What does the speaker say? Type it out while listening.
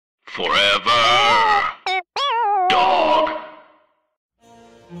Forever. Dog.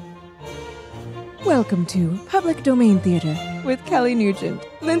 Welcome to Public Domain Theater with Kelly Nugent,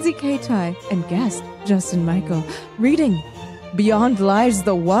 Lindsay Katai, and guest Justin Michael. Reading Beyond Lies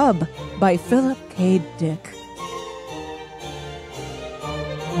the Wub by Philip K. Dick.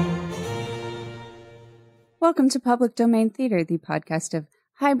 Welcome to Public Domain Theater, the podcast of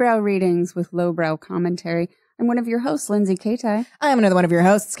highbrow readings with lowbrow commentary. I'm one of your hosts, Lindsay Katai. I'm another one of your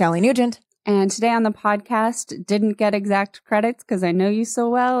hosts, Kelly Nugent. And today on the podcast, didn't get exact credits because I know you so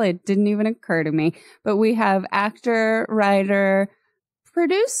well, it didn't even occur to me. But we have actor, writer,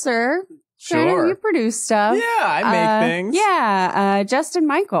 producer. Sure. Shannon, you produce stuff. Yeah, I make things. Yeah, Justin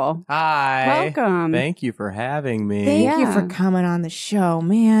Michael. Hi. Welcome. Thank you for having me. Thank you for coming on the show,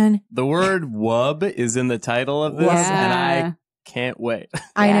 man. The word wub is in the title of this, and I can't wait.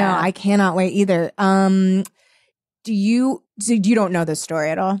 I know. I cannot wait either. You don't know this story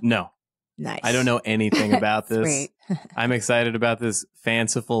at all? No. Nice. I don't know anything about this. Sweet. I'm excited about this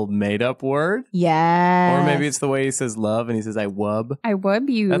fanciful made-up word. Yeah. Or maybe it's the way he says love, and he says, I wub. I wub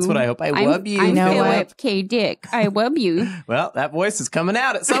you. That's what I hope. I wub you. I'm know Philip what? K. Dick. I wub you. Well, that voice is coming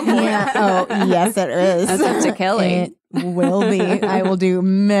out at some point. Yeah. Oh, yes, it is. That's up to Kelly. It will be. I will do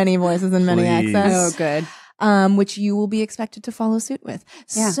many voices and many Please. accents. Oh, good. Which you will be expected to follow suit with.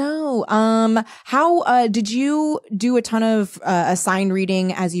 Yeah. So, how did you do a ton of assigned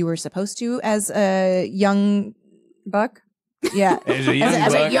reading as you were supposed to as a young buck? Yeah, As a young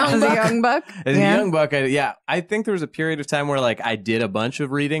as a buck. young As buck. a young buck? As Yeah. a young buck, I think there was a period of time where like I did a bunch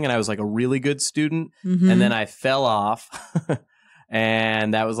of reading and I was like a really good student, Mhm. and then I fell off,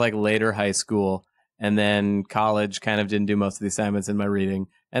 and that was like later high school, and then college kind of didn't do most of the assignments in my reading,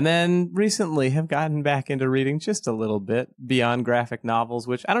 and then recently have gotten back into reading just a little bit beyond graphic novels,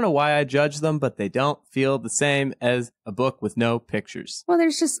 which I don't know why I judge them, but they don't feel the same as a book with no pictures. Well,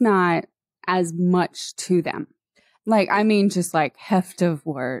 there's just not as much to them. Like, I mean, just like heft of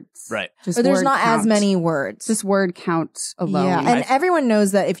words. Right. Just Or there's word not count. as many words. Just word count alone. Yeah, and everyone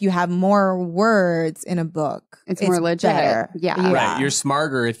knows that if you have more words in a book, It's more legit. better. Yeah. Right. You're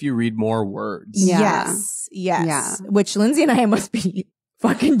smarter if you read more words. Yeah. Yes. Yeah. Which Lindsay and I must be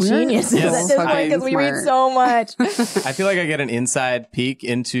fucking We're geniuses so at this point fucking because we read smart. so much. I feel like I get an inside peek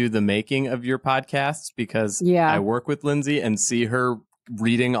into the making of your podcasts because Yeah. I work with Lindsay and see her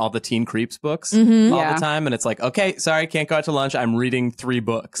reading all the Teen Creeps books Mhm. all Yeah. the time. And it's like, okay, sorry, can't go out to lunch. I'm reading 3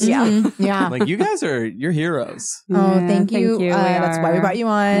 books. Yeah. Mhm. Yeah. Like, you guys you're heroes. Oh, Yeah, thank you. We That's why we are. brought you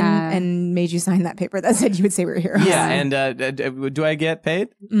on Yeah. and made you sign that paper that said you would say we were heroes. Yeah. And do I get paid?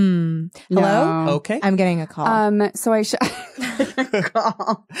 Hello? No. Okay. I'm getting a call. So I should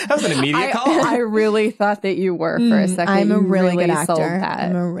call. That was an immediate call. I really thought that you were for a second. I'm a You really good sold actor. that.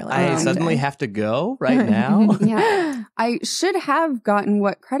 I'm a really I good suddenly actor. have to go right now. Yeah. I should have gotten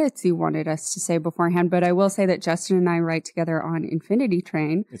what credits you wanted us to say beforehand, but I will say that Justin and I write together on Infinity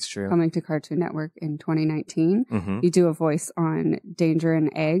Train, It's true. coming to Cartoon Network in 2019. hmm You do a voice on Danger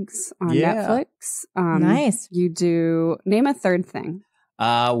and Eggs on Yeah. Netflix. Nice. You do, name a third thing.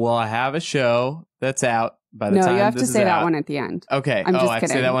 Well, I have a show that's out by the No, time you have this to is say that out. one at the end. Okay. I'm just I have to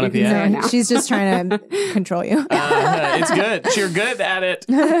say kidding. that one You at the can say end. it now. She's just trying to control you. It's good. You're good at it.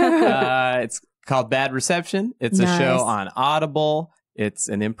 It's called Bad Reception. It's a Nice. show on Audible. It's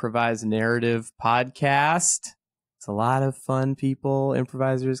an improvised narrative podcast. It's a lot of fun people,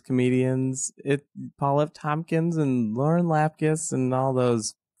 improvisers, comedians. Paul F. Tompkins and Lauren Lapkus and all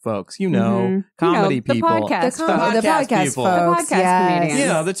those folks. You know, Mhm. comedy You know, the people. podcast the folks. podcast people. folks. The podcast comedians. You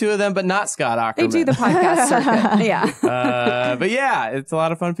know, the two of them, but not Scott They Aukerman. do the podcast circuit. Yeah. But yeah, it's a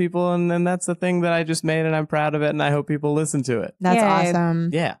lot of fun people, and that's the thing that I just made, and I'm proud of it, and I hope people listen to it. That's Yay. awesome.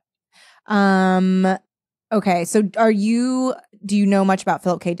 Yeah. Okay, so do you know much about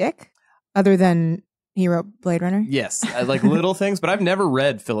Philip K. Dick other than he wrote Blade Runner? Yes, I like little things, but I've never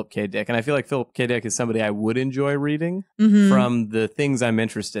read Philip K. Dick, and I feel like Philip K. Dick is somebody I would enjoy reading Mhm. from the things I'm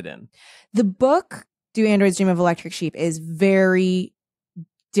interested in. The book Do Androids Dream of Electric Sheep is very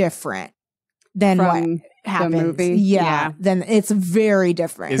different than what From happens. the movie? Yeah, Yeah. then it's very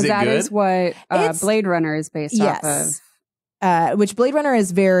different. Is it That good? is what It's- Blade Runner is based off Yes. of. Which Blade Runner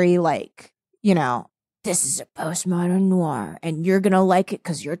is very like, you know, this is a postmodern noir and you're going to like it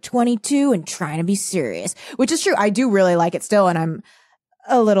because you're 22 and trying to be serious, which is true. I do really like it still. And I'm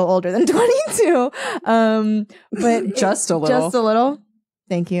a little older than 22. But Just a little. Just a little.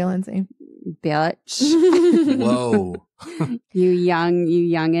 Thank you, Lindsay. Bitch. Whoa. You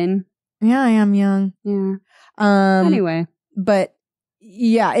youngin'. Yeah, I am young. Yeah. Um, Anyway. but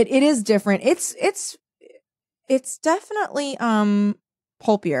yeah, it is different. It's definitely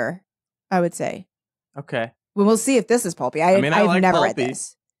pulpier, I would say. Okay. Well, we'll see if this is pulpy. I mean, I I've like never pulpy. read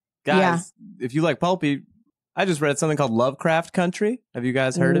this. Guys, if you like pulpy, I just read something called Lovecraft Country. Have you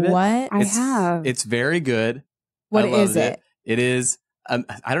guys heard of it? What? I have. It's very good. What I loved is it? It is.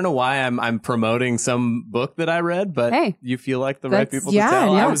 I don't know why I'm promoting some book that I read, but Hey, you feel like the right that's- people yeah, to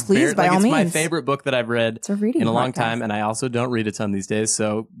tell. yeah, I was please, by all it's my means. favorite book that I've read It's a reading in a long podcast. time, and I also don't read a ton these days.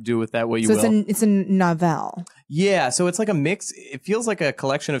 So do with that what you So will. it's a novel. Yeah, so it's like a mix. It feels like a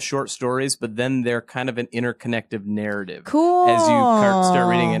collection of short stories, but then they're kind of an interconnective narrative Cool. as you start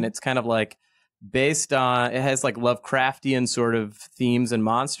reading. And it's kind of like based on, it has like Lovecraftian sort of themes and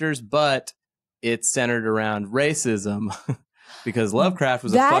monsters, but it's centered around racism because Lovecraft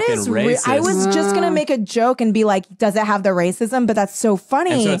was a fucking racist. I was just going to make a joke and be like, does it have the racism? But that's so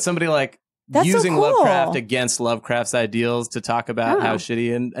funny. And so it's somebody like That's so using cool. Lovecraft against Lovecraft's ideals to talk about Oh. how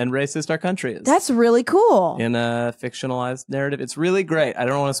shitty and racist our country is. That's really cool. in a fictionalized narrative. It's really great. I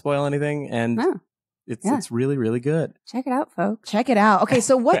don't want to spoil anything, and Oh, yeah. it's really, really good. check it out, folks. Check it out. Okay,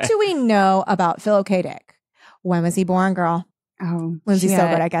 so what Okay. do we know about Philip K. Dick? When was he born, girl? Oh, Lindsay's so shit.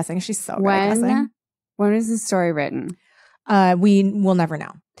 good at guessing. She's so good at guessing. When is this story written? We will never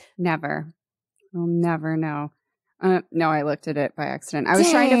know. Never. We'll never know. No, I looked at it by accident. I was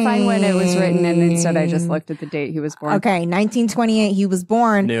trying to find when it was written, and instead I just looked at the date he was born. Okay, 1928 he was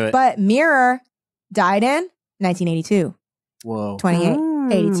born. Knew it. But Mirror died in 1982. Whoa. 28. Oh.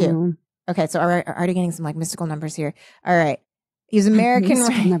 82. Okay, so already getting some like mystical numbers here. All right. He's an American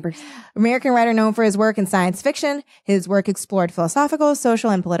Mystical numbers. American writer known for his work in science fiction. His work explored philosophical, social,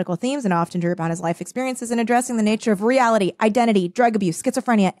 and political themes and often drew upon his life experiences in addressing the nature of reality, identity, drug abuse,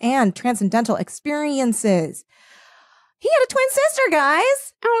 schizophrenia, and transcendental experiences. He had a twin sister,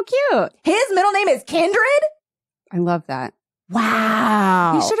 guys. Oh, cute. His middle name is Kindred. I love that.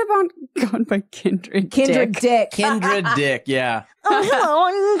 Wow. He should have gone by Kindred. Kindred Dick. Kindred Dick, yeah. Oh, hello,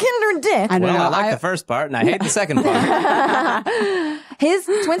 I'm Kindred Dick. I don't Well, know. I like the first part, and I hate the second part. His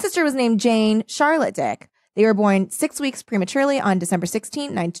twin sister was named Jane Charlotte Dick. They were born 6 weeks prematurely on December 16,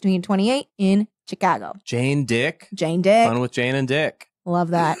 1928 in Chicago. Jane Dick. Jane Dick. Fun with Jane and Dick. Love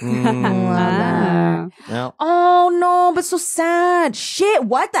that. Mm. Love that. Well, Oh no, but so sad. Shit,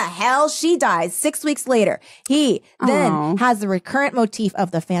 what the hell? She dies 6 weeks later. He then Aw. has the recurrent motif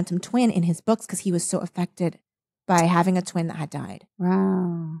of the phantom twin in his books because he was so affected by having a twin that had died.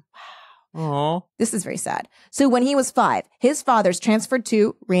 Wow. aw. This is very sad. So when he was 5, his father's transferred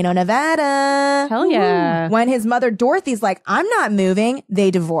to Reno, Nevada. Hell yeah. When his mother Dorothy's like, I'm not moving, they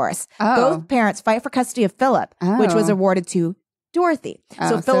divorce. Oh. Both parents fight for custody of Philip, which was Oh. awarded to Dorothy. Oh,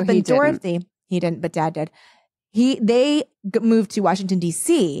 So so Philip he and Dorothy, he didn't, but Dad did. They moved to Washington,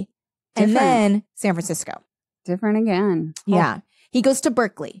 D.C. and Different. then San Francisco. Different again. Yeah. He goes to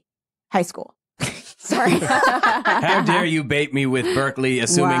Berkeley High School. Sorry. How dare you bait me with Berkeley,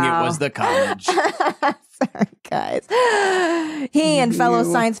 assuming Wow. it was the college. Sorry, guys. He and fellow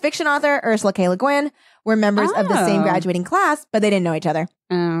You. science fiction author Ursula K. Le Guin were members of the same Oh. graduating class, but they didn't know each other.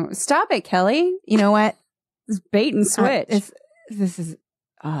 Oh, stop it, Kelly. You know what? This bait and switch. This is,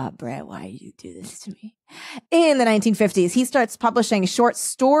 Brett, why did you do this to me? In the 1950s, he starts publishing short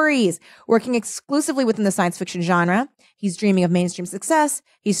stories, working exclusively within the science fiction genre. He's dreaming of mainstream success.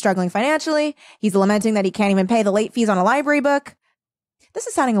 He's struggling financially. He's lamenting that he can't even pay the late fees on a library book. This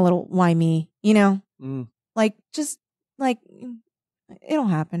is sounding a little why me, you know? Mm. Like, just like, it'll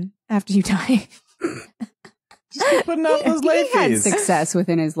happen after you die. Just keep putting out those late he had fees. success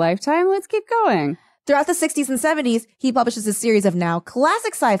within his lifetime. Let's keep going. Throughout the 60s and 70s, he publishes a series of now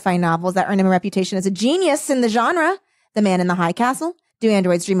classic sci-fi novels that earned him a reputation as a genius in the genre. The Man in the High Castle, Do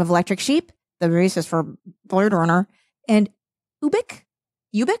Androids Dream of Electric Sheep, The Basis for Blade Runner, and Ubik?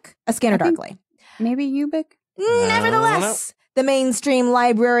 A Scanner I think- Darkly. Maybe Ubik? Nevertheless, the mainstream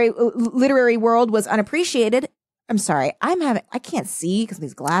literary world was unappreciated. I'm sorry, I can't see because of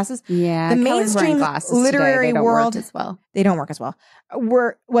these glasses. Yeah. The Kelly's wearing mainstream glasses today. literary They don't work world- as well. They don't work as well.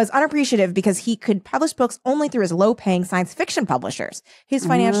 Was unappreciative because he could publish books only through his low-paying science fiction publishers. His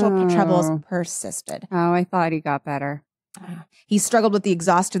financial troubles Oh. persisted. Oh, I thought he got better. He struggled with the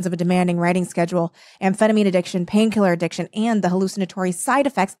exhaustions of a demanding writing schedule, amphetamine addiction, painkiller addiction, and the hallucinatory side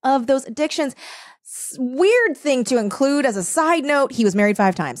effects of those addictions. Weird thing to include as a side note, he was married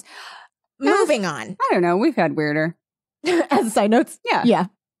 5 times. Moving on. I don't know. We've had weirder. As a side notes? Yeah. Yeah,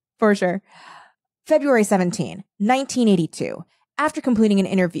 for sure. February 17, 1982. After completing an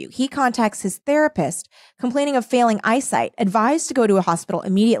interview, he contacts his therapist, complaining of failing eyesight, advised to go to a hospital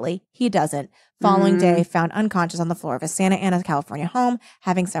immediately. He doesn't. Following day, found unconscious on the floor of his Santa Ana, California home,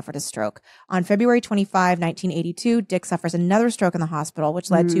 having suffered a stroke. On February 25, 1982, Dick suffers another stroke in the hospital, which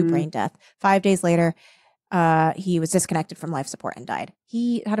led to brain death. 5 days later, he was disconnected from life support and died.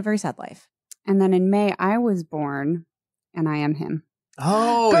 He had a very sad life. And then in May, I was born, and I am him.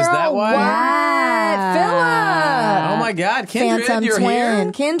 Oh, is that why? What? Philip! Oh my God, Kindred, Phantom you're twin.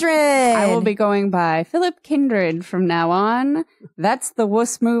 here. Kindred. I will be going by Philip Kindred from now on. That's the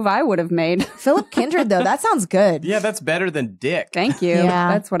wuss move I would have made. Philip Kindred, though. That sounds good. Yeah, that's better than Dick. Thank you.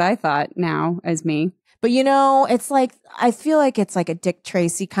 Yeah. That's what I thought now as me. But it's like, I feel like it's like a Dick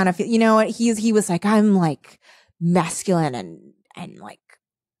Tracy kind of, what he was like, I'm like masculine and like,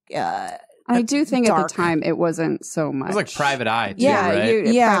 I do think dark. at the time it wasn't so much. It was like Private Eye, too, Yeah, right?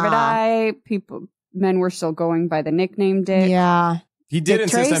 Yeah. Private Eye, men were still going by the nickname Dick. Yeah. He did Dick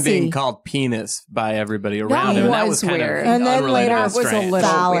insist on Tracy. being called penis by everybody around him. And that was kind weird. of And then unrelated later and it was a strange. little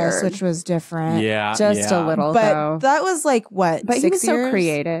phallus, weird. which was different. Yeah, Just yeah. a little, But though. that was like, what, But 6 he was years? so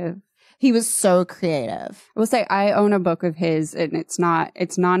creative. He was so creative. I will say I own a book of his, and it's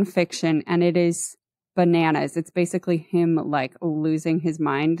nonfiction, and it is bananas. It's basically him like losing his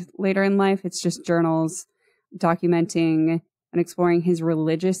mind later in life. It's just journals documenting and exploring his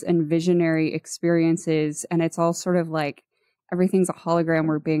religious and visionary experiences, and it's all sort of like everything's a hologram.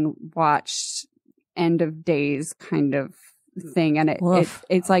 We're being watched, end of days kind of thing, and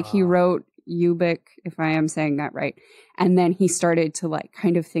it's like he wrote Ubik, if I am saying that right, and then he started to like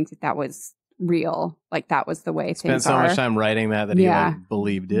kind of think that was real, like that was the way Spent things so are. much time writing that he like,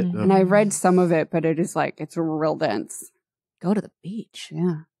 believed it. Mhm. And I read some of it, but it is like it's real dense. Go to the beach.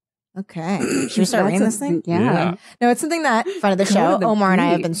 Yeah. Okay. Should we start reading this thing? Yeah. No, it's something that, friend of the Go show, to the Omar and I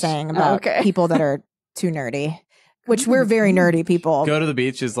have been beach. saying Oh, about okay. people that are too nerdy, which to we're the very nerdy people. Go to the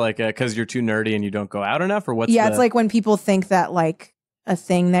beach is like because you're too nerdy and you don't go out enough, or what's It's like when people think that like a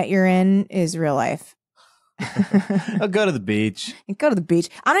thing that you're in is real life. I'll go to the beach. Go to the beach.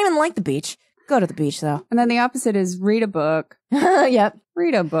 I don't even like the beach. Go to the beach though. And then the opposite is read a book. Yep.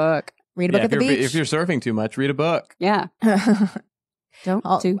 Read a book. Read a book at the beach. If you're surfing too much, read a book. Yeah. Don't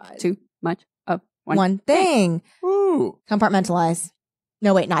do too much of one thing. Ooh. Compartmentalize.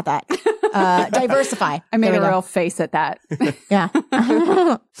 No, wait, not that. Diversify. I made There we a go. real face at that. Yeah.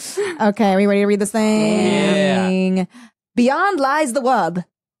 Okay, are we ready to read this thing? Yeah. Beyond Lies the Wub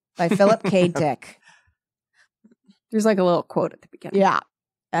by Philip K. Dick. There's like a little quote at the beginning. Yeah.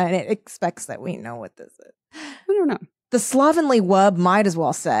 And it expects that we know what this is. I don't know. The slovenly wub might as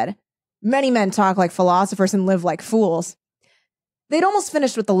well said, many men talk like philosophers and live like fools. They'd almost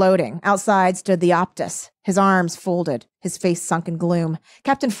finished with the loading. Outside stood the Optus, his arms folded, his face sunk in gloom.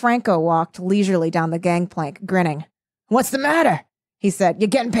 Captain Franco walked leisurely down the gangplank, grinning. What's the matter? He said. You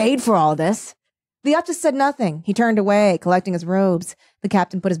getting paid for all this? The Optus said nothing. He turned away, collecting his robes. The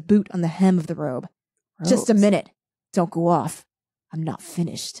captain put his boot on the hem of the robe. Just a minute. Don't go off. I'm not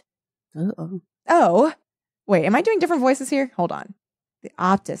finished. Uh-oh. Oh, wait, am I doing different voices here? Hold on. The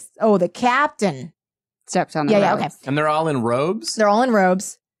Optus. Oh, the captain. Steps on the Yeah, road. okay. And they're all in robes? They're all in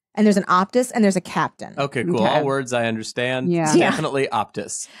robes, and there's an Optus, and there's a captain. Okay, cool. Okay. All words I understand. Yeah. Yeah. Definitely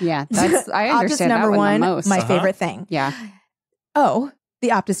Optus. Yeah, that's I Optus understand number that one one, the most. my Uh-huh. favorite thing. Yeah. Oh, the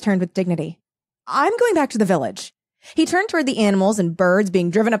Optus turned with dignity. I'm going back to the village. He turned toward the animals and birds being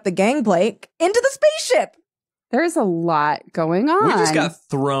driven up the gangplank into the spaceship. There's a lot going on. We just got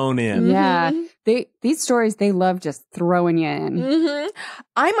thrown in. Yeah. Mhm. These stories, they love just throwing you in. Mhm.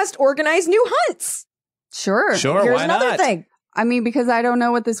 I must organize new hunts. Sure. Sure, Here's why another not? thing. I mean, because I don't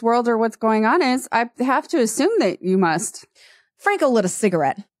know what this world or what's going on is, I have to assume that you must. Franco lit a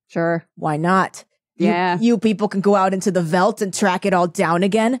cigarette. Sure. Why not? Yeah. You people can go out into the veldt and track it all down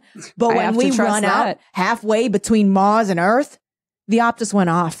again. But I when have to we trust run out that. halfway between Mars and Earth, the Optus went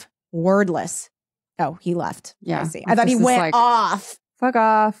off, wordless. Oh, he left. Yeah. I see. I thought he Optus is went like- off. Fuck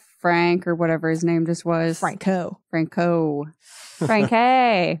off, Frank, or whatever his name just was. Franco. Franco. Frank,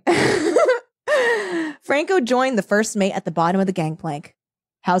 hey. Franco joined the first mate at the bottom of the gangplank.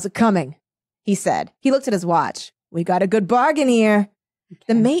 How's it coming? He said. He looked at his watch. We got a good bargain here.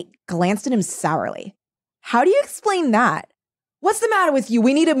 The mate glanced at him sourly. How do you explain that? What's the matter with you?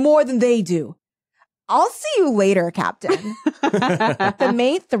 We need it more than they do. I'll see you later, Captain. The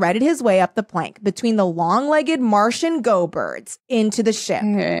mate threaded his way up the plank between the long-legged Martian go-birds into the ship.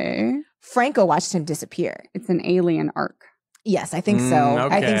 Okay. Franco watched him disappear. It's an alien arc. Yes, I think so.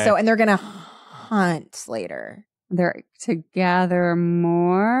 I think okay. so. And they're going to hunt later. They're to gather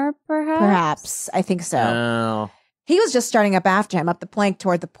more, perhaps? Perhaps. I think so. Oh. He was just starting up after him up the plank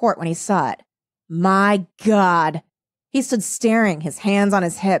toward the port when he saw it. My God. He stood staring, his hands on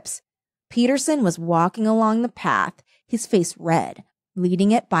his hips. Peterson was walking along the path, his face red,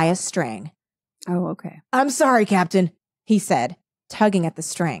 leading it by a string. Oh, okay. I'm sorry, Captain, he said, tugging at the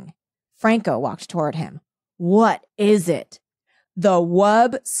string. Franco walked toward him. What is it? The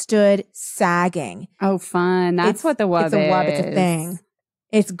wub stood sagging. Oh, fun. That's It's- what the wub It's a wub. is. It's a thing.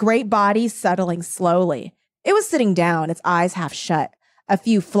 Its great body settling slowly. It was sitting down, its eyes half shut. A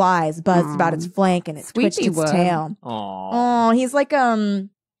few flies buzzed about its flank and it twitched Sweetie its Wub. tail. Aw. Oh, he's like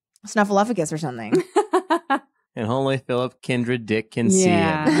Snuffleupagus or something. And only Philip Kindred Dick can see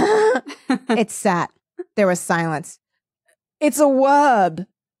Yeah. him. It sat. There was silence. It's a wub,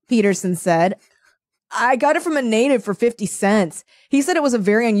 Peterson said. I got it from a native for 50 cents. He said it was a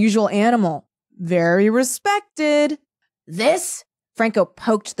very unusual animal. Very respected. This? Franco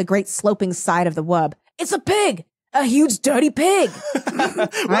poked the great sloping side of the wub. It's a pig. A huge dirty pig. What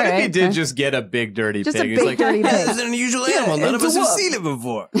if he right. did just get a big dirty Just a pig? big He's like, dirty pig. this is an unusual animal. None of it's us a have wub. seen it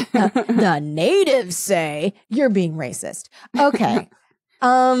before. The natives say you're being racist. Okay.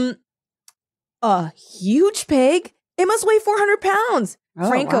 A huge pig? It must weigh 400 pounds. Oh,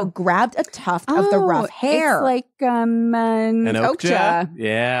 Franco wow. grabbed a tuft of the rough hair. It's like an An okja.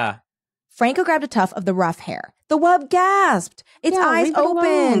 Yeah. Franco grabbed a tuft of the rough hair. The wub gasped. Its Yeah, eyes leave it alone.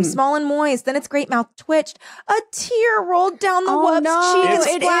 opened, small and moist. Then its great mouth twitched. A tear rolled down the wub's cheek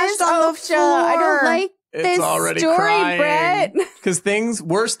and splashed on the floor. I don't like It's this already story, crying. Brett. Because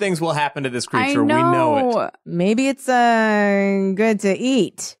worse things will happen to this creature. I know. We know it. Maybe it's good to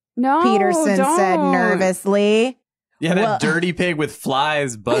eat, No, Peterson said don't. nervously. Yeah, that Well- dirty pig with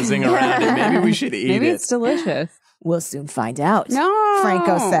flies buzzing around it. Maybe we should eat Maybe it. it's delicious. We'll soon find out, No,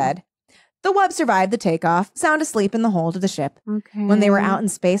 Franco said. The wub survived the takeoff, sound asleep in the hold of the ship. Okay. When they were out in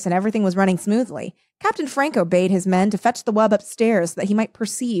space and everything was running smoothly, Captain Franco bade his men to fetch the wub upstairs so that he might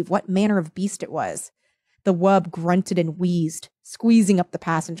perceive what manner of beast it was. The wub grunted and wheezed, squeezing up the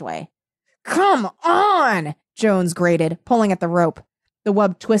passageway. Come on, Jones grated, pulling at the rope. The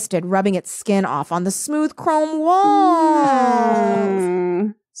wub twisted, rubbing its skin off on the smooth chrome walls.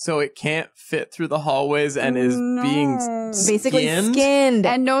 Mm. So it can't fit through the hallways and is No. being Basically skinned? skinned.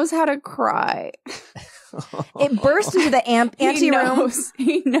 And knows how to cry. It burst into the anteroom.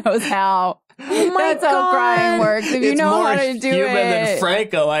 He knows how. Oh my That's how crying God. works. If you It's know more how to do human it. than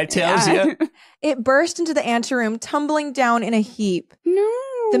Franco, I tells you. It burst into the anteroom, tumbling down in a heap. No.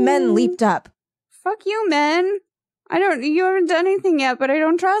 The men leaped up. Fuck you, men. You haven't done anything yet, but I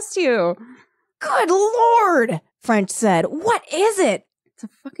don't trust you. Good Lord, French said. What is it? It's a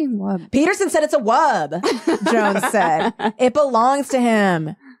fucking wub. Peterson said it's a wub, Jones said. It belongs to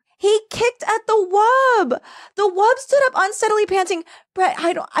him. He kicked at the wub. The wub stood up unsteadily, panting. Brett,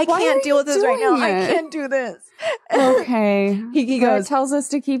 I Why can't are deal with you this right now. doing I it? can't do this. Okay. He Brett goes, tells us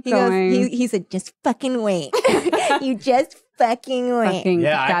to keep he goes, going. he said, just fucking wait. You just fucking wait. Fucking-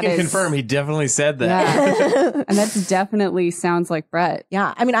 Yeah, I that can is- confirm he definitely said that. Yeah. And that definitely sounds like Brett.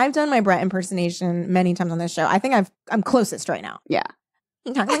 Yeah, I mean, I've done my Brett impersonation many times on this show. I think I'm closest right now. Yeah.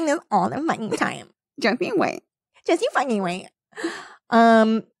 You talk like this all the fucking time. Jumping away. Just you fucking wait.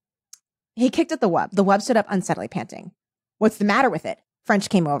 He kicked at the wub. The wub stood up unsteadily, panting. What's the matter with it? French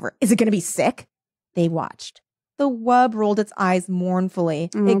came over. Is it going to be sick? They watched. The wub rolled its eyes mournfully.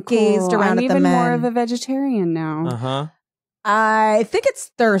 It gazed around I'm at the even men. more of a vegetarian now. Uh-huh. I think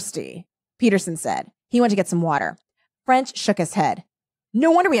it's thirsty, Peterson said. He went to get some water. French shook his head. No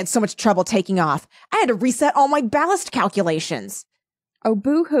wonder we had so much trouble taking off. I had to reset all my ballast calculations. Oh,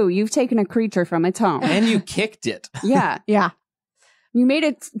 boo-hoo, you've taken a creature from its home. And you kicked it. Yeah. Yeah. You made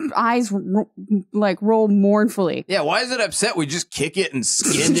its eyes roll mournfully. Yeah, why is it upset? We just kick it and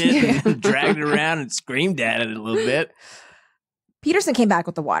skinned it and dragged it around and screamed at it a little bit. Peterson came back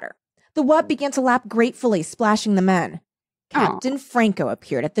with the water. The wub began to lap gratefully, splashing the men. Captain Franco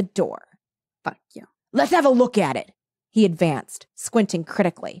appeared at the door. Fuck you. Let's have a look at it. He advanced, squinting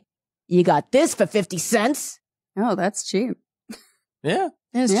critically. You got this for 50 cents? Oh, that's cheap. Yeah.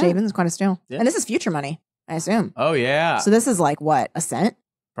 It was Yeah. cheap. It was quite a steal. Yeah. And this is future money, I assume. Oh, yeah. So this is like, what, a cent?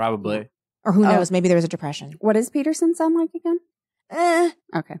 Probably. Or who Oh. knows? Maybe there was a depression. What does Peterson sound like again?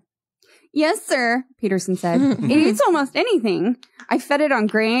 Okay. Yes, sir, Peterson said. It eats almost anything. I fed it on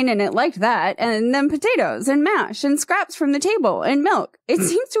grain and it liked that, and then potatoes and mash and scraps from the table and milk. It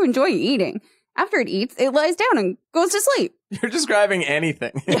seems to enjoy eating. After it eats, it lies down and goes to sleep. You're describing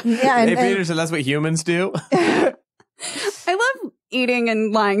anything. Yeah, Hey, Peterson, that's what humans do. I love eating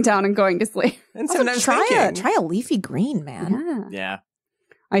and lying down and going to sleep. And Also, sometimes try thinking. a leafy green, man. Yeah. Yeah.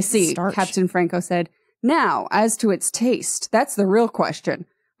 I see, Starch. Captain Franco said. Now, as to its taste, that's the real question.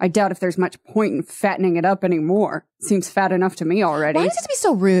 I doubt if there's much point in fattening it up anymore. Seems fat enough to me already. Why does he have to be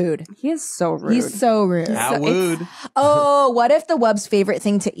so rude? He is so rude. He's so rude. How would? Oh, what if the wub's favorite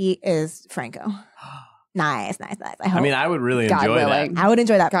thing to eat is Franco? Nice. I hope. I mean, I would really God enjoy willing. I would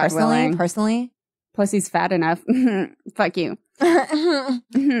enjoy that God willing. personally. Plus, he's fat enough. Fuck you.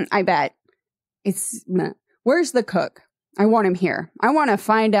 I bet. Where's the cook? I want him here. I want to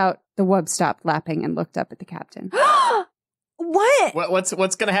find out. The wub stopped lapping and looked up at the captain. What? What's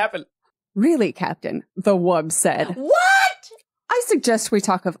going to happen? Really, Captain? The wub said. What? I suggest we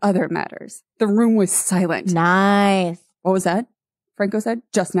talk of other matters. The room was silent. Nice. What was that? Franco said.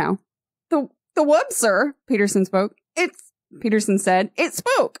 Just now. The wub, sir, Peterson spoke. Peterson said, it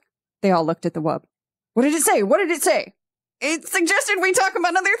spoke. They all looked at the wub. What did it say? What did it say? It suggested we talk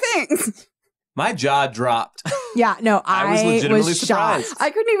about other things. My jaw dropped. Yeah, no, I was legitimately shocked. surprised. I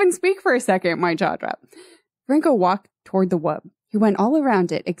couldn't even speak for a second. My jaw dropped. Franco walked toward the wub. He went all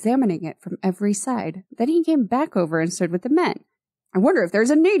around it, examining it from every side. Then he came back over and stood with the men. I wonder if there's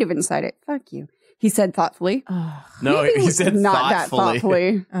a native inside it. Fuck you, he said thoughtfully. No, Maybe he said not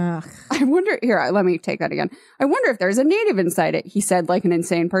thoughtfully. that thoughtfully. I wonder, here, let me take that again. I wonder if there's a native inside it, he said like an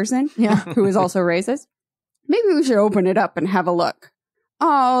insane person who is also racist. Maybe we should open it up and have a look.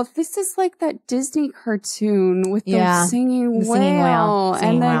 Oh, this is like that Disney cartoon with the singing whale.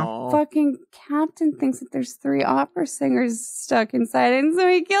 And the fucking captain thinks that there's 3 opera singers stuck inside it, and so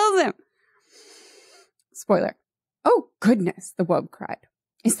he kills him. Spoiler. Oh, goodness, the wub cried.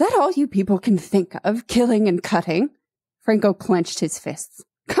 Is that all you people can think of, killing and cutting? Franco clenched his fists.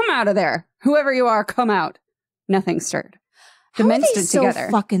 Come out of there. Whoever you are, come out. Nothing stirred. The men stood together.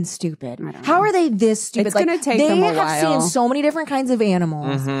 So fucking stupid. I don't know. How are they this stupid? It's going to take them a while. They have seen so many different kinds of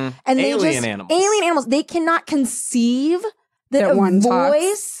animals. Mm-hmm. And Alien animals. Alien animals. They cannot conceive that a one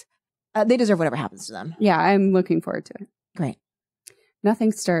voice. They deserve whatever happens to them. Yeah, I'm looking forward to it. Great.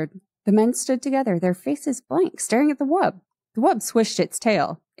 Nothing stirred. The men stood together, their faces blank, staring at the wub. The wub swished its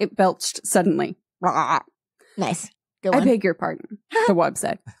tail. It belched suddenly. Rah. Nice. Good I one. beg your pardon, the wub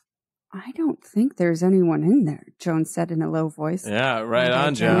said. I don't think there's anyone in there, Jones said in a low voice. Yeah, right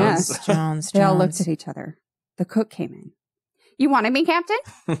on, Jones. Jones. Jones. They all looked at each other. The cook came in. You wanted me, Captain?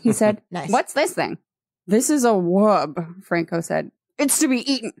 He said. Nice. What's this thing? This is a wub, Franco said. It's to be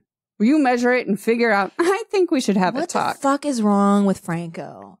eaten. Will you measure it and figure out? I think we should have a talk. What the fuck is wrong with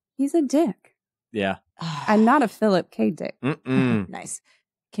Franco? He's a dick. Yeah. And not a Philip K. dick. Mm-mm. Nice.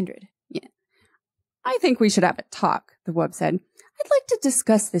 Kindred. Yeah. I think we should have a talk, the wub said. I'd like to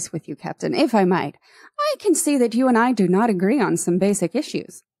discuss this with you, Captain, if I might. I can see that you and I do not agree on some basic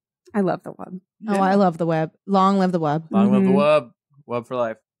issues. I love the wub. Oh, I love the web. Long live the web. Long live the wub. Wub for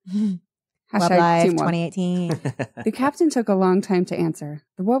life. Web Hashtag Life Team Wub. 2018. The captain took a long time to answer.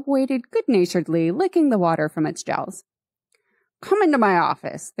 The wub waited good-naturedly, licking the water from its jowls. Come into my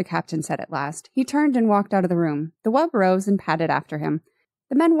office, the captain said at last. He turned and walked out of the room. The wub rose and padded after him.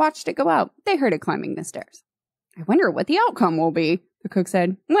 The men watched it go out. They heard it climbing the stairs. I wonder what the outcome will be, the cook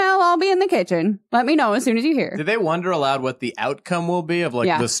said. Well, I'll be in the kitchen. Let me know as soon as you hear. Did they wonder aloud what the outcome will be of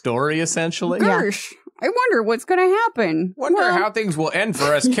the story, essentially? Gersh, I wonder what's going to happen. Wonder how things will end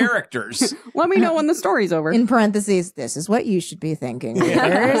for us characters. Let me know when the story's over. In parentheses, this is what you should be thinking.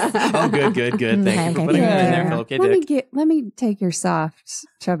 Oh, good. Thank you for putting that in there, Philip K. Dick. Let me take your soft,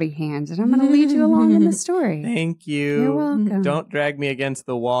 chubby hand, and I'm going to lead you along in the story. Thank you. You're welcome. Don't drag me against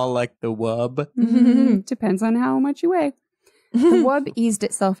the wall like the wub. Depends on how much you weigh. The wub eased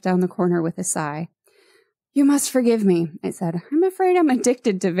itself down the corner with a sigh. You must forgive me, it said. I'm afraid I'm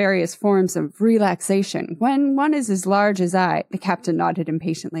addicted to various forms of relaxation. When one is as large as I, the captain nodded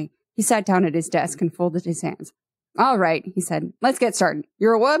impatiently. He sat down at his desk and folded his hands. All right, he said. Let's get started.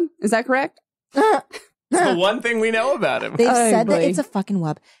 You're a wub? Is that correct? It's the one thing we know about him. They've said that it's a fucking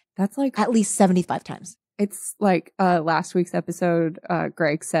web. That's like at least 75 times. It's like last week's episode,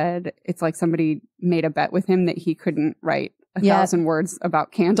 Greg said it's like somebody made a bet with him that he couldn't write 1,000 words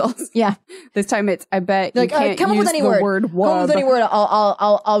about candles. Yeah. This time it's, I bet you like, can't come up use with any the word. word wub. Come up with any word.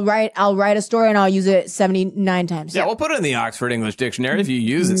 I'll write a story and I'll use it 79 times. Yeah, we'll put it in the Oxford English Dictionary if you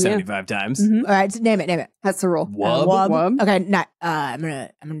use it 75 times. Mm-hmm. All right, so name it. That's the rule. Wub. Okay, I'm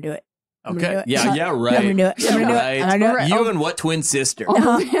gonna do it. Okay. Yeah, right. I'm gonna do it. You and what twin sister?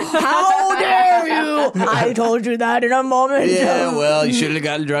 How dare you? I told you that in a moment. Yeah, well, you should have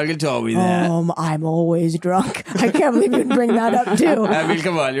gotten drunk and told me that. I'm always drunk. I can't believe you'd bring that up too. I mean,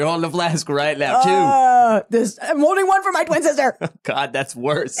 come on, you're holding a flask right now too. I'm holding one for my twin sister. God, that's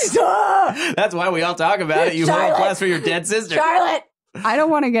worse. That's why we all talk about it. You hold a flask for your dead sister. Charlotte. I don't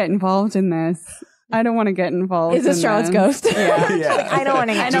want to get involved in this. I don't want to get involved. Is this Charlotte's ghost? Yeah. Yeah. I don't want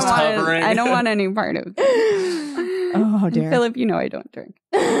to. I don't want any part of it. Oh dear, Philip, you know I don't drink.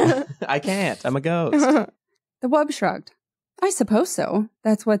 I can't. I'm a ghost. The wub shrugged. I suppose so.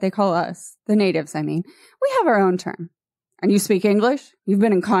 That's what they call us. The natives, I mean. We have our own term. And you speak English? You've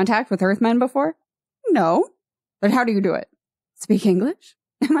been in contact with Earthmen before? No. But how do you do it? Speak English?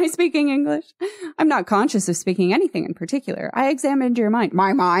 Am I speaking English? I'm not conscious of speaking anything in particular. I examined your mind.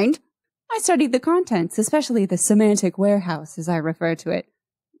 My mind? I studied the contents, especially the semantic warehouse, as I refer to it.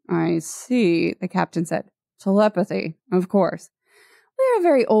 I see, the captain said. Telepathy, of course. We're a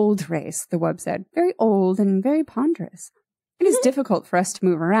very old race, the wub said. Very old and very ponderous. It is difficult for us to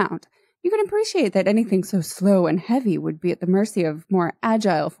move around. You can appreciate that anything so slow and heavy would be at the mercy of more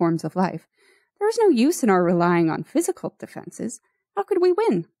agile forms of life. There is no use in our relying on physical defenses. How could we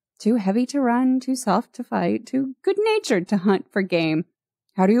win? Too heavy to run, too soft to fight, too good-natured to hunt for game.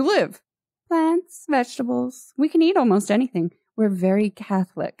 How do you live? Plants, vegetables. We can eat almost anything. We're very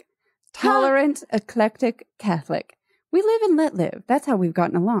Catholic. Tolerant, eclectic Catholic. We live and let live. That's how we've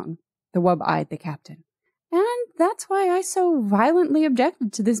gotten along. The wub eyed the captain. And that's why I so violently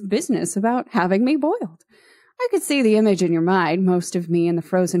objected to this business about having me boiled. I could see the image in your mind, most of me in the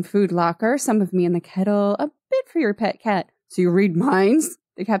frozen food locker, some of me in the kettle, a bit for your pet cat. So you read minds?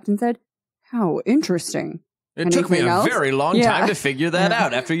 The captain said. How interesting. It took me Anything a else? very long Yeah. time to figure that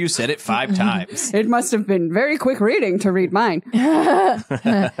out after you said it 5 times. It must have been very quick reading to read mine.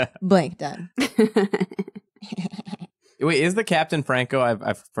 Blank done. Wait, is the Captain Franco?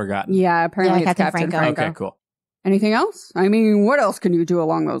 I've forgotten. Yeah, apparently Yeah, it's Captain Captain Franco. Franco. Okay, cool. Anything else? I mean, what else can you do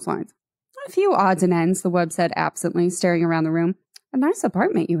along those lines? A few odds and ends, the wub said absently, staring around the room. A nice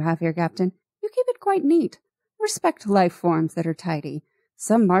apartment you have here, Captain. You keep it quite neat. Respect life forms that are tidy.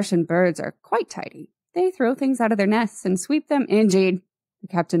 Some Martian birds are quite tidy. They throw things out of their nests and sweep them. Indeed. The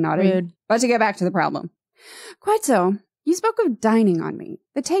captain nodded. Rude. But to get back to the problem. Quite so. You spoke of dining on me.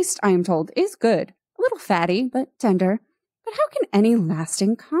 The taste, I am told, is good. A little fatty, but tender. But how can any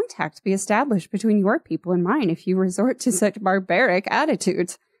lasting contact be established between your people and mine if you resort to such barbaric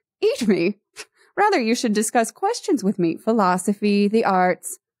attitudes? Eat me. Rather, you should discuss questions with me. Philosophy, the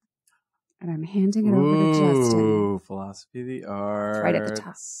arts. And I'm handing it over to Justin. Ooh, philosophy, the arts. Right at the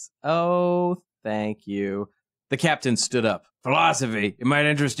top. Oh, thank you. The captain stood up. Philosophy, it might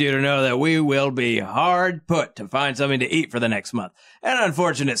interest you to know that we will be hard put to find something to eat for the next month. An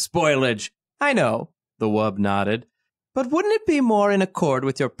unfortunate spoilage. I know, the wub nodded. But wouldn't it be more in accord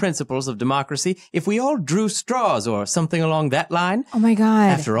with your principles of democracy if we all drew straws or something along that line? Oh my God.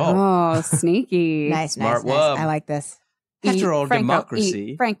 After all, Oh, sneaky. Nice, Smart nice. wub. I like this. after Eat all, Franco,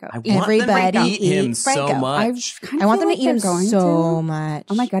 democracy. Eat Franco. I want Everybody them to eat him eat so Franco. much. I want them to eat him so much.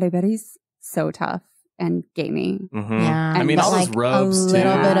 Oh my God, I bet he's so tough and gamey. Mm-hmm. Yeah. I mean, but all like those robes, a too.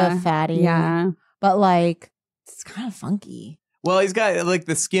 little bit Yeah. of fatty. Yeah. But like, it's kind of funky. Well, he's got, like,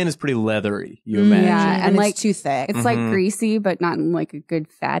 the skin is pretty leathery, you Mm, imagine. Yeah, and and, like, it's too thick. It's like Mhm. greasy, but not in like a good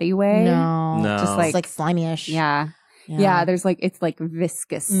fatty way. No. No. Just It's like slimy-ish. Yeah. Yeah, there's like, it's like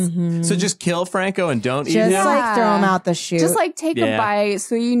viscous. Mhm. So just kill Franco and don't eat just him? Yeah. like throw him out the chute. Just like take Yeah. a bite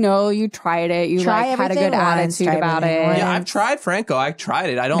so you know you tried it. You Try like had a good everything once, attitude try about everything it. once. Yeah, I've tried Franco. I tried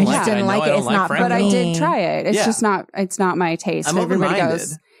it. I don't I like just it. I didn't know like I it. don't It's like not for Franco. But I me. did try it. It's Yeah. just not, it's not my taste. I'm Everybody open-minded.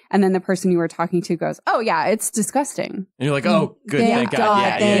 goes, and then the person you were talking to goes, oh yeah, it's disgusting. And you're like, oh, good, thank God.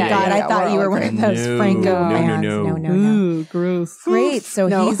 Yeah, Thank yeah, God. yeah. I thought you were one of those No, Franco no, no, fans. no. No. Ooh, gross. Great. So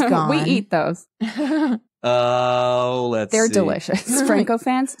No, he's gone. we eat those. Oh, let's They're see. delicious. Franco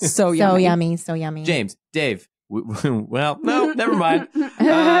fans, so So yummy. yummy. So yummy. James, Dave. Well, no, never mind.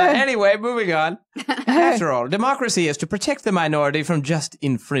 Anyway, moving on. After all, democracy is to protect the minority from just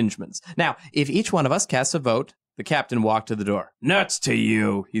infringements. Now, if each one of us casts a vote, the captain walked to the door. Nuts to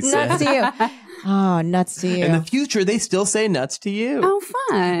you, he said. Nuts to you. Oh, nuts to you. In the future, they still say nuts to you. Oh,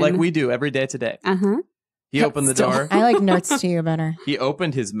 fun. Like we do every day today. Uh-huh. He opened the door. I like nuts to you better. He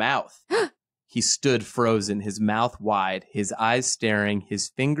opened his mouth. He stood frozen, his mouth wide, his eyes staring, his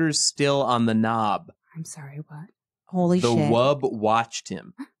fingers still on the knob. I'm sorry, what? Holy The shit. wub watched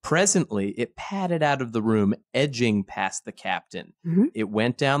him. Presently, it padded out of the room, edging past the captain. Mhm. It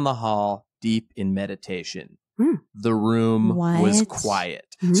went down the hall, deep in meditation. Hmm. The room was What?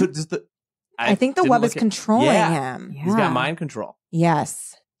 quiet. Mhm. So does the... I think the didn't wub look is at- controlling Yeah. him. Yeah. He's got mind control.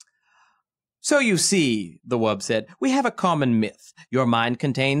 Yes. So you see, the wub said, we have a common myth. Your mind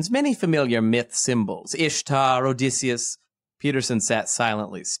contains many familiar myth symbols. Ishtar, Odysseus. Peterson sat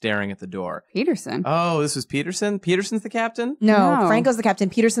silently, staring at the door. Peterson. Oh, this was Peterson? Peterson's the captain? No, No. Franco's the captain.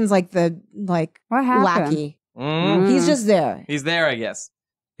 Peterson's like the What happened? lackey. Mm. He's just there. He's there, I guess.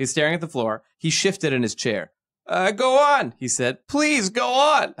 He's staring at the floor. He shifted in his chair. Go on, he said. Please, go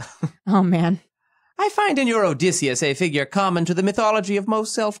on. Oh man. I find in your Odysseus a figure common to the mythology of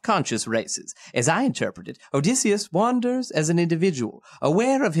most self-conscious races. As I interpret it, Odysseus wanders as an individual,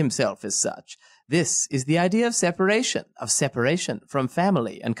 aware of himself as such. This is the idea of separation from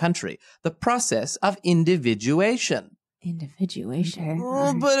family and country, the process of individuation. Individuation.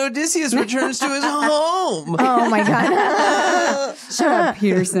 Oh, but Odysseus returns to his home. Oh my god. Shut up,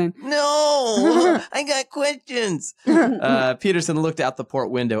 Peterson. No, I got questions. Peterson looked out the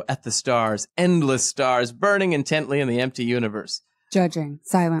port window at the stars, endless stars burning intently in the empty universe. Judging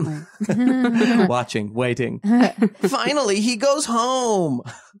silently. Watching, waiting. Finally, he goes home,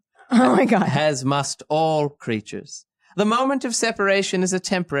 Oh my god. as must all creatures. The moment of separation is a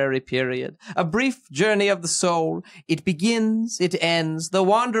temporary period, a brief journey of the soul. It begins, it ends, the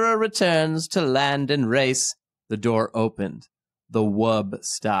wanderer returns to land and race. The door opened. The wub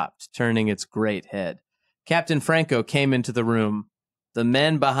stopped, turning its great head. Captain Franco came into the room. The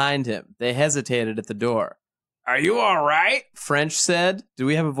men behind him, they hesitated at the door. Are you all right? French said. Do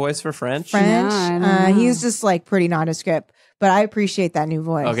we have a voice for French? French. I don't know. He's just like pretty nondescript, but I appreciate that new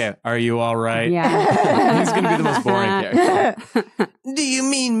voice. Okay, are you all right? Yeah. He's going to be the most boring character. Do you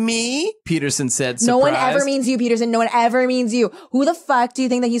mean me? Peterson said, surprised. No one ever means you, Peterson. No one ever means you. Who the fuck do you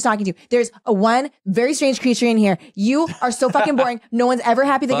think that he's talking to? There's one very strange creature in here. You are so fucking boring. No one's ever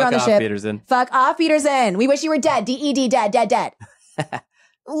happy that you're on the Fuck ship. off, Peterson. Fuck off, Peterson. We wish you were dead. D-E-D, dead, dead, dead.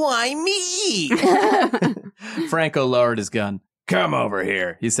 Why me? Franco lowered his gun. Come over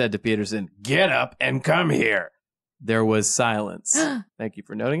here, he said to Peterson. Get up and come here. There was silence. Thank you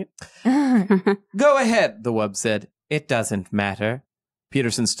for noting it. Go ahead, the wub said. It doesn't matter.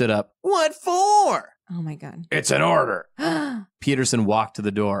 Peterson stood up. What for? Oh my God. It's an order. Peterson walked to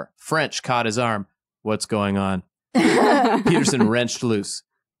the door. French caught his arm. What's going on? Peterson wrenched loose.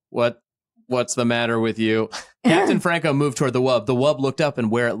 What's the matter with you? Captain Franco moved toward the wub. The wub looked up and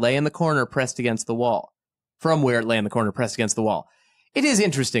where it lay in the corner pressed against the wall. From where it lay in the corner pressed against the wall. It is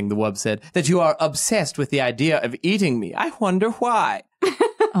interesting, the wub said, that you are obsessed with the idea of eating me. I wonder why.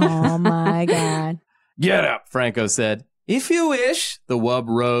 Oh my God. Get up, Franco said. If you wish. The wub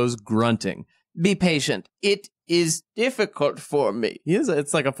rose, grunting. Be patient. It is difficult for me.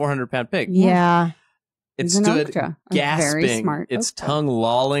 It's like a 400-pound pig. Yeah. It He's an stood Okja, a very gasping, smart its Okja. tongue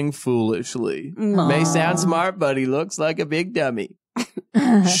lolling foolishly. Aw. May sound smart, but he looks like a big dummy.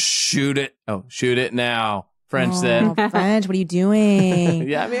 Shoot it. Oh, shoot it now, French said. French, what are you doing?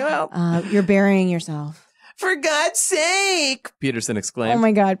 Yeah, I mean, well, You're burying yourself. for God's sake, Peterson exclaimed. Oh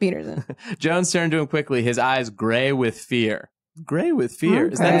my God, Peterson. Jones turned to him quickly, his eyes gray with fear. Gray with fear.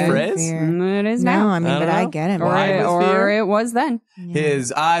 Is that a Okay. phrase? Fear. It is No, now. I mean, I but don't I know. get it. Or, Wide man. with fear? it was then.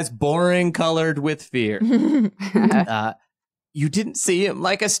 His eyes boring colored with fear. You didn't see him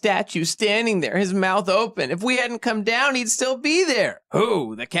like a statue standing there, his mouth open. If we hadn't come down, he'd still be there.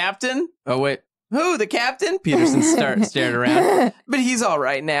 Who? The captain? Oh, wait. Who? The captain? Peterson stared around. But he's all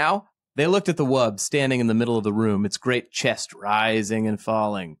right now. They looked at the wub standing in the middle of the room, its great chest rising and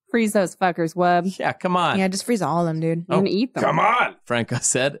falling. Freeze those fuckers, wub. Yeah, come on. Yeah, just freeze all of them, dude. I'm gonna eat them. Come on, Franco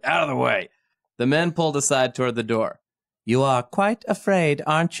said. Out of the way. The men pulled aside toward the door. You are quite afraid,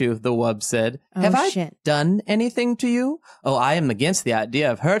 aren't you? The wub said. Oh, Have I shit. done anything to you? Oh, I am against the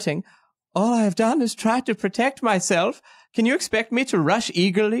idea of hurting. All I have done is try to protect myself. Can you expect me to rush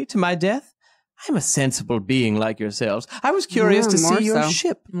eagerly to my death? I'm a sensible being like yourselves. I was curious Yeah, to more see your so.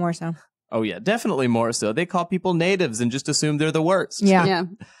 ship. More so. Oh, yeah, definitely more so. They call people natives and just assume they're the worst. Yeah.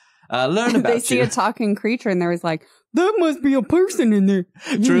 Yeah. Learn about They see you. a talking creature and there was like, that must be a person in there.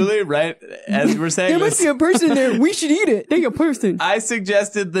 Truly, right? As we're saying this, a person there. We should eat it. They a person. I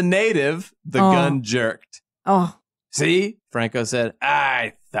suggested the native. The Oh. gun jerked. Oh. See? Franco said,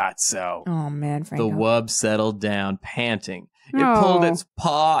 I thought so. Oh, man, Franco. The wub settled down, panting. It Oh. pulled its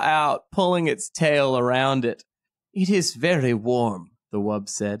paw out, pulling its tail around it. It is very warm, the wub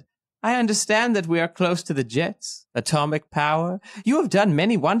said. I understand that we are close to the jets, atomic power. You have done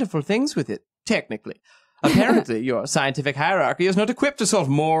many wonderful things with it, technically. Apparently, your scientific hierarchy is not equipped to solve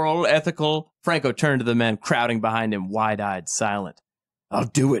moral, ethical... Franco turned to the men crowding behind him, wide-eyed, silent. I'll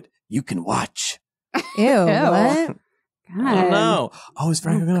do it. You can watch. Ew, what? I don't know. Oh, is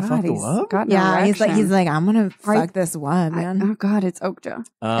Franco gonna fuck the he's wub? got an Yeah, he's erection. like, I'm gonna fuck Right. this wub, man. Oh God, it's Okja.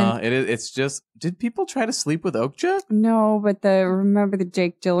 It's just... Did people try to sleep with Okja? No, but remember the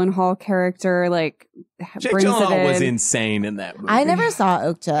Jake Gyllenhaal character, like, Jake brings Gyllenhaal it in. was insane in that movie. I never saw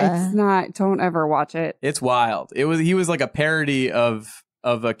Okja. It's not, don't ever watch it. It's wild. He was like a parody of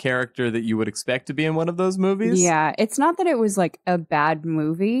a character that you would expect to be in one of those movies. Yeah, it's not that it was like a bad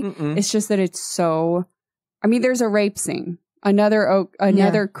movie. Mm-mm. It's just that it's so, I mean, there's a rape scene.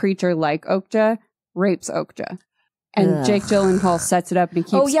 Another creature like Okja rapes Okja. And Ugh. Jake Gyllenhaal sets it up and he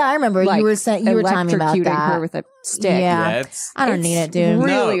keeps Oh yeah, I remember like, you were telling me about electrocuting that. her with a stick. Yeah. it's I don't It's need it, dude.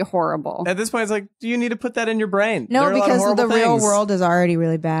 Really No. horrible. at this point it's like, do you need to put that in your brain? No, There are a lot of because the horrible real things. world is already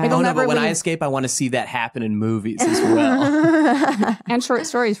really bad. It'll Oh no, never but when I leave. escape, I want to see that happen in movies as well. And short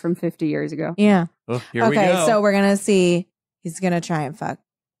stories from 50 years ago. Yeah. Oh, here we Okay, go. so we're gonna see. He's gonna try and fuck.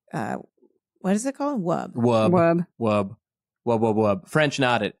 What is it called? Wub. Wub. French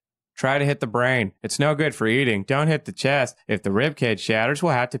nodded. Try to hit the brain. It's no good for eating. Don't hit the chest. If the rib cage shatters,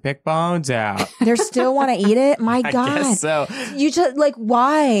 we'll have to pick bones out. They still want to eat it. My I God. guess so. You just like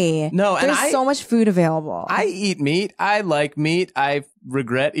why? No, and There's so much food available. I eat meat. I like meat. I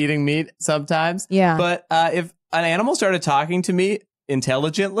regret eating meat sometimes. Yeah. But if an animal started talking to me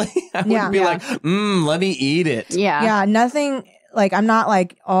intelligently, I would be like, let me eat it. Yeah. Yeah, nothing, like, I'm not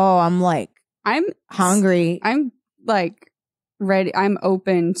like, oh, I'm hungry. I'm like ready. I'm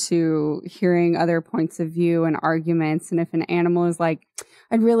open to hearing other points of view and arguments. And if an animal is like,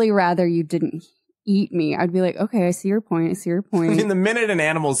 I'd really rather you didn't eat me, I'd be like, okay, I see your point. I mean, the minute an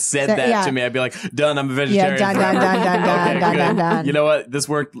animal said that to me, I'd be like, done, I'm a vegetarian. Yeah, done. You know what? This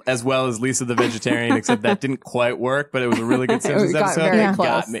worked as well as Lisa the Vegetarian, except that didn't quite work, but it was a really good Simpsons episode. It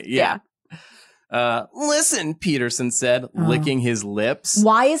got me. Yeah. Listen, Peterson said, licking his lips.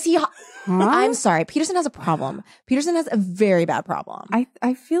 Why is he... I'm sorry. Peterson has a problem. Peterson has a very bad problem.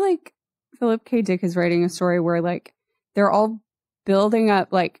 I feel like Philip K. Dick is writing a story where like they're all building up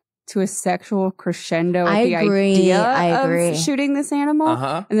like to a sexual crescendo with the idea of shooting this animal.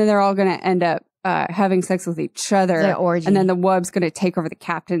 And then they're all going to end up having sex with each other. The orgy. And then the Wub's going to take over the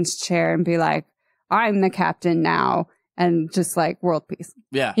captain's chair and be like, I'm the captain now. And just like world peace.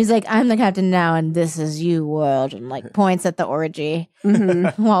 Yeah. He's like, I'm the captain now and this is you, world. And like points at the orgy.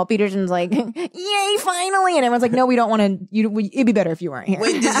 While Peterson's like, yay, finally. And everyone's like, no, we don't want to. It'd be better if you weren't here.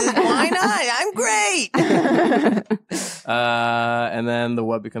 Wait, why not? I'm great. And then the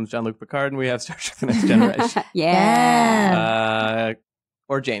Wub becomes Jean-Luc Picard and we have Star Trek The Next Generation.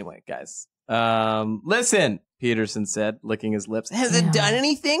 Or Janeway, guys. Listen, Peterson said, licking his lips. Has it done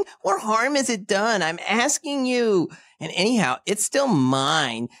anything? What harm has it done? I'm asking you. And anyhow, it's still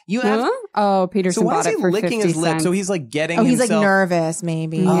mine. You have. Oh, Peterson bought it for 50 cents. So why is he licking his lips? So he's like getting himself. He's like nervous,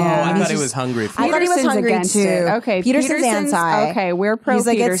 maybe. Oh, I thought he was hungry. I thought he was hungry too. Okay, Peterson's anti. Okay, we're pro. He's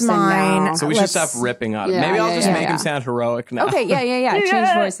like, Peterson it's mine. now. So we should stop ripping on it. Maybe I'll just make him sound heroic now. Okay, yeah.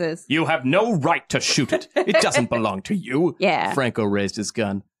 Change voices. You have no right to shoot it. It doesn't belong to you. Yeah. Franco raised his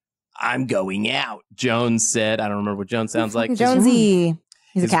gun. I'm going out, Jones said. I don't remember what Jones sounds like. Jonesy.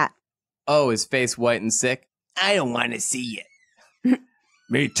 He's a cat. Oh, his face white and sick. I don't want to see it.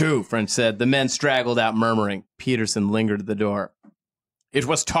 Me too, French said. The men straggled out murmuring. Peterson lingered at the door. It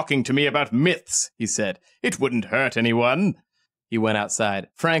was talking to me about myths, he said. It wouldn't hurt anyone. He went outside.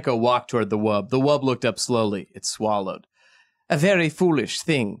 Franco walked toward the Wub. The Wub looked up slowly. It swallowed. A very foolish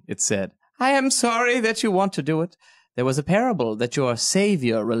thing, it said. I am sorry that you want to do it. There was a parable that your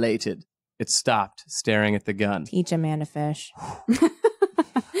savior related. It stopped, staring at the gun. Teach a man to fish.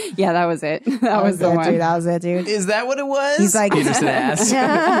 Yeah, that was it. That was the one. Dude, that was it, dude. Is that what it was? He's like, Peterson asked.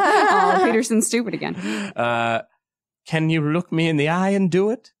 Oh, Peterson's stupid again. Can you look me in the eye and do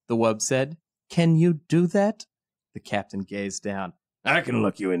it? The Wub said. Can you do that? The captain gazed down. I can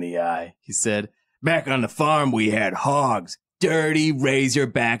look you in the eye, he said. Back on the farm we had hogs. Dirty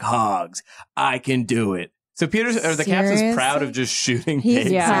razorback hogs. I can do it. So the captain's proud of just shooting pigs.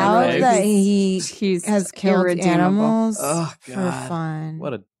 He's proud that he has killed animals for fun.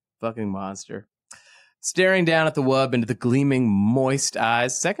 What a fucking monster. Staring down at the Wub into the gleaming, moist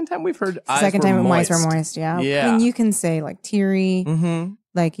eyes. Second time we've heard eyes Second time moist. Eyes were moist, yeah. Yeah. And you can say like teary. Mm-hmm.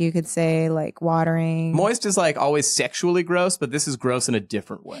 Like you could say like watering. Moist is like always sexually gross, but this is gross in a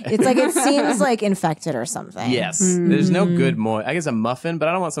different way. It's like it seems like infected or something. Yes. There's no good moist. I guess a muffin, but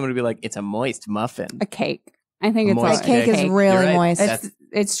I don't want someone to be like, it's a moist muffin. A cake. I think it's moist a cake is really right. moist.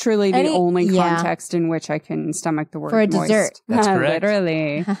 It's truly the only context in which I can stomach the word for a moist. dessert. That's correct.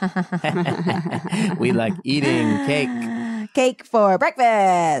 Literally. We like eating cake. Cake for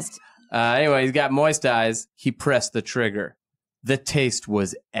breakfast. Anyway, he's got moist eyes. He pressed the trigger. The taste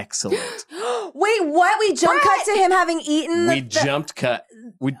was excellent. Wait, what? We jump cut to him having eaten. Jumped cut.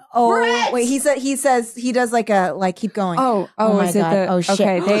 Wait, he says he does like keep going. Oh my is God. it the shit.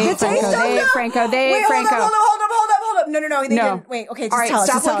 Okay. Franco. Wait, hold up. No. They didn't. Wait, okay, just all right, tell us.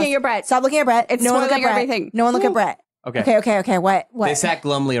 stop looking at your Brett. Stop looking at Brett. It's no one look at Brett. everything. No one look at Brett. Okay. What? They sat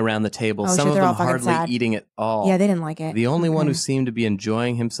glumly around the table, some shit, of they're them all fucking hardly sad. eating at all. Yeah, they didn't like it. The only one who seemed to be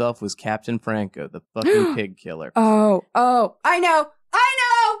enjoying himself was Captain Franco, the fucking pig killer. Oh, I know.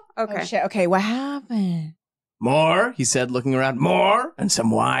 Okay. Oh, shit. Okay, what happened? More, he said, looking around. More? And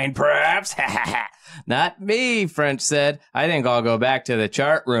some wine, perhaps? Ha ha ha. Not me, French said. I think I'll go back to the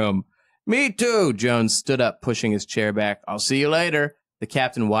chart room. Me too, Jones stood up, pushing his chair back. I'll see you later. The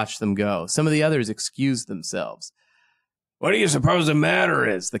captain watched them go. Some of the others excused themselves. What do you suppose the matter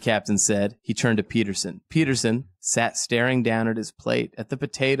is? The captain said. He turned to Peterson. Peterson sat staring down at his plate, at the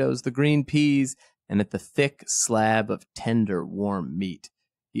potatoes, the green peas, and at the thick slab of tender, warm meat.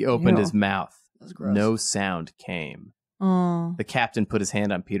 He opened his mouth. No sound came. Oh. The captain put his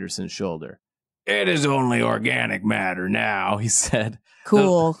hand on Peterson's shoulder. It is only organic matter now, he said.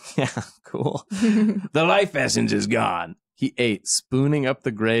 Cool. Cool. The life essence is gone. He ate, spooning up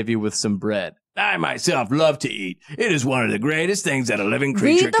the gravy with some bread. I myself love to eat. It is one of the greatest things that a living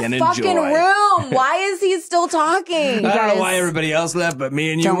creature Read the can fucking enjoy. room. Why is he still talking? I don't guys- know why everybody else left, but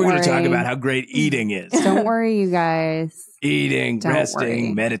me and you, Don't we're going to talk worry. about how great eating is. Don't worry, you guys. Eating, Don't resting,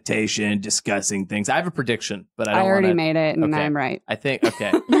 worry. meditation, discussing things. I have a prediction, but I don't I already wanna, made it, and Okay. I'm right. I think,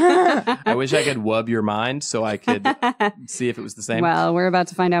 okay. I wish I could wub your mind so I could see if it was the same. Well, we're about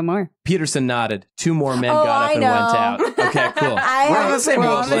to find out more. Peterson nodded. 2 more men Oh, got up I and know. went out. Okay, cool. I We're on have- the same we're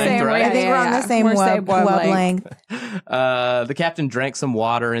on the wavelength, same- right? I think we're on the same We're web same length. The captain drank some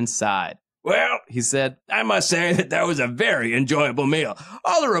water and sighed. Well, He said, I must say that was a very enjoyable meal.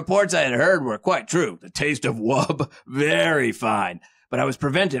 All the reports I had heard were quite true. The taste of wub, very fine. But I was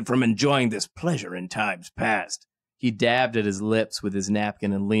prevented from enjoying this pleasure in times past. He dabbed at his lips with his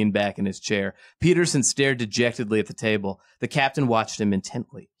napkin and leaned back in his chair. Peterson stared dejectedly at the table. The captain watched him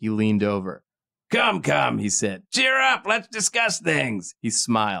intently. He leaned over. Come, come, he said. Cheer up, let's discuss things. He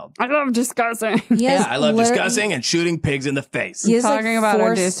smiled. I love discussing. He has Yeah, I love lit- discussing and shooting pigs in the face. He has Talking about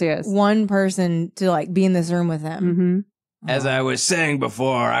forced Odysseus. one person to be in this room with him. Mm-hmm. As I was saying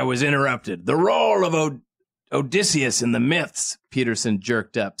before, I was interrupted. The role of Odysseus in the myths, Peterson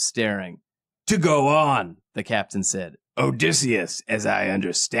jerked up, staring. to go on. The captain said. Odysseus, as I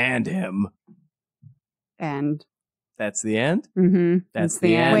understand him. And That's the end? mm-hmm. That's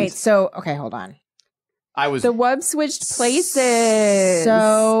the end. Wait, so okay, hold on. I was the wub switched places.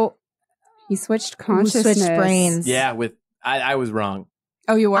 So he switched we consciousness. switched brains. Yeah, with I was wrong.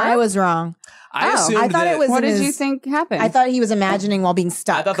 Oh, you were? I was wrong. I Oh, assumed I thought that, it was What in did you his- think happened? I thought he was imagining while being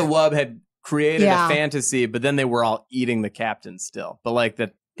stuck. I thought the wub had created Yeah. a fantasy, but then they were all eating the captain still. But like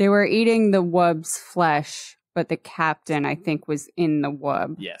that they were eating the wub's flesh, but the captain, I think, was in the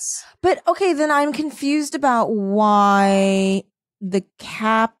wub. yes. But okay, then I'm confused about why the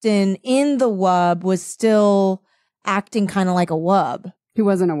captain in the wub was still acting kind of like a wub. He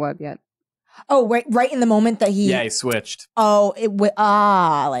wasn't a wub yet. Oh, right in the moment that he. Yeah, he switched. Oh, it was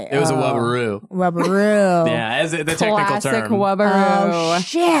It was a wubbaroo. Wubbaroo. Yeah, as the technical Classic term. wubbaroo. Oh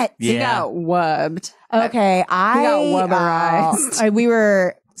shit. He Yeah. got wubbed. Okay, I got wubberized. we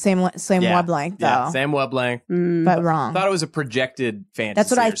were same Yeah. wub length though, Yeah, same web length. Mm. but wrong. Thought it was a projected fantasy.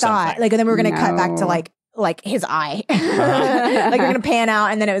 That's what I or thought. something. Like, and then we were gonna cut back to No. like his eye. Like we're gonna pan out,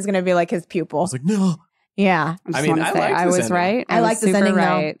 and then it was gonna be like his I pupil. was like, no. Yeah, I just I mean, want I to say liked I this was ending. right. I was like the super ending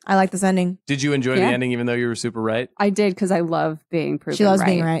right. though. I like the ending. Did you enjoy Yeah. the ending even though you were super right? I did because I love being proven She loves right.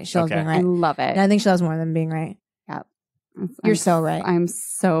 being right. She loves Okay. being I right. love it. And I think she loves more than being right. You're so right. I'm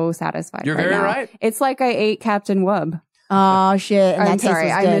so satisfied. You're right very now. right. It's like I ate Captain Wub. Oh shit! And I'm that taste sorry,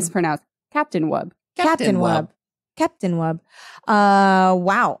 was I good. mispronounced. Captain Wub. Captain Wub. Captain Wub.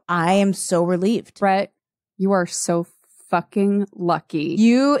 Wow! I am so relieved. Brett, you are so fucking lucky.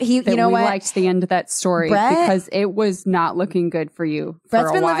 You that know we what? liked the end of that story Brett- because it was not looking good for you. Brett's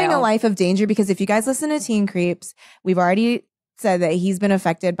for been a while. living a life of danger because if you guys listen to Teen Creeps, we've already said that he's been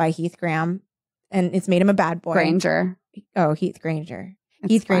affected by Heath Graham, and it's made him a bad boy. Granger. Oh, Heath Granger.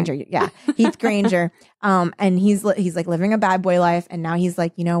 It's Heath fine. Granger, yeah, Heath Granger. And he's like living a bad boy life, and now he's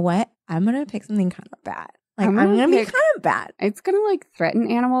like, you know what? I'm gonna pick something kind of bad. Like I'm gonna be pick- kind of bad. It's gonna like threaten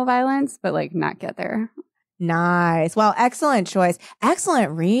animal violence, but like not get there. Nice. Well, excellent choice.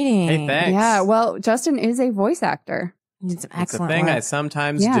 Excellent reading. Hey, thanks. Yeah. Well, Justin is a voice actor. It's It's a excellent. thing I work.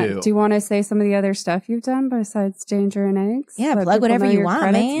 sometimes Yeah. do. Do you want to say some of the other stuff you've done besides Danger and Eggs? Yeah, Let plug people whatever know you your want,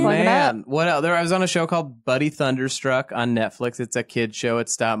 credits? man. Plug it up. Man, what else? I was on a show called Buddy Thunderstruck on Netflix. It's a kid show.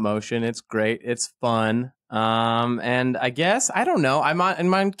 It's stop motion. It's great. It's fun. And I guess I don't know. I'm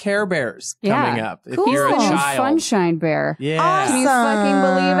on Care Bears coming Yeah. up. If Cool. you're a New child, Sunshine Bear. yeah, Awesome. Can you fucking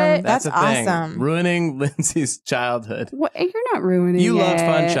believe it? That's a thing. awesome. Ruining Lindsay's childhood. What? You're not ruining You it. loved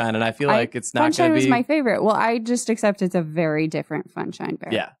Funshine, and I feel like it's not Funshine going to was be. my favorite. Well, I just accept it's a very different Funshine Bear.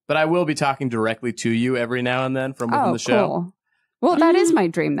 Yeah, but I will be talking directly to you every now and then from within Oh, the show. cool. Well, that is my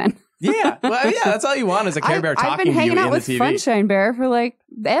dream then. Yeah, well, yeah, that's all you want is a Care Bear I've talking been to you hanging in out the with TV. Funshine Bear for like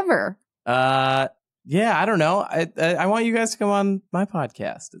ever. Yeah, I don't know. I want you guys to come on my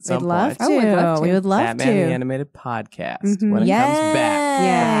podcast at some We'd love point. to. I would love to. We would love Batman to. the Animated Podcast Mhm. when it comes back.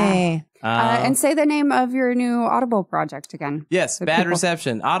 Yay. And say the name of your new Audible project again. Yes, So Bad people-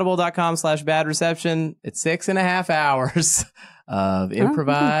 Reception. Audible.com/bad reception. It's 6.5 hours of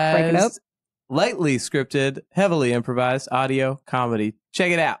improvised, break it up. lightly scripted, heavily improvised audio comedy.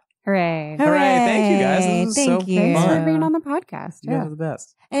 Check it out. Hooray. Hooray. Thank you, guys. This was Thank so you. Thanks fun. for being on the podcast. You guys Yeah. are the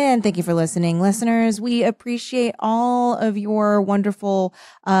best. And thank you for listening, listeners. We appreciate all of your wonderful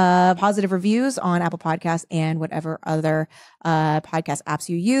positive reviews on Apple Podcasts and whatever other podcast apps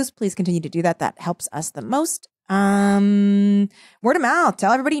you use. Please continue to do that. That helps us the most. Word of mouth.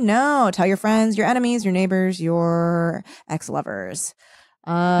 Tell everybody no. Tell your friends, your enemies, your neighbors, your ex-lovers.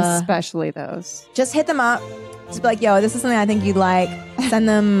 Especially those. Just hit them up. Just be like, yo, this is something I think you'd like. Send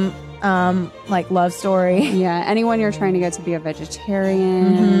them like love story. Yeah, anyone you're trying to get to be a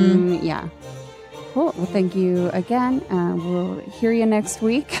vegetarian. Yeah. Cool. Well, thank you again. We'll hear you next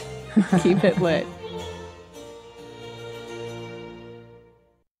week. Keep it lit.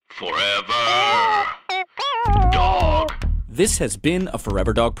 Forever Dog. This has been a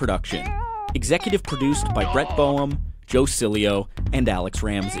Forever Dog production. Executive produced by Brett Boehm, Joe Cilio, and Alex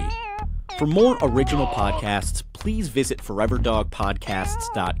Ramsey. For more original podcasts, please visit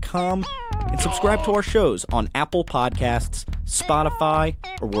foreverdogpodcasts.com and subscribe to our shows on Apple Podcasts, Spotify,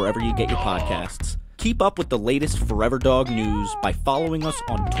 or wherever you get your podcasts. Keep up with the latest Forever Dog news by following us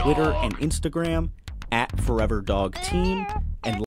on Twitter and Instagram @ForeverDogTeam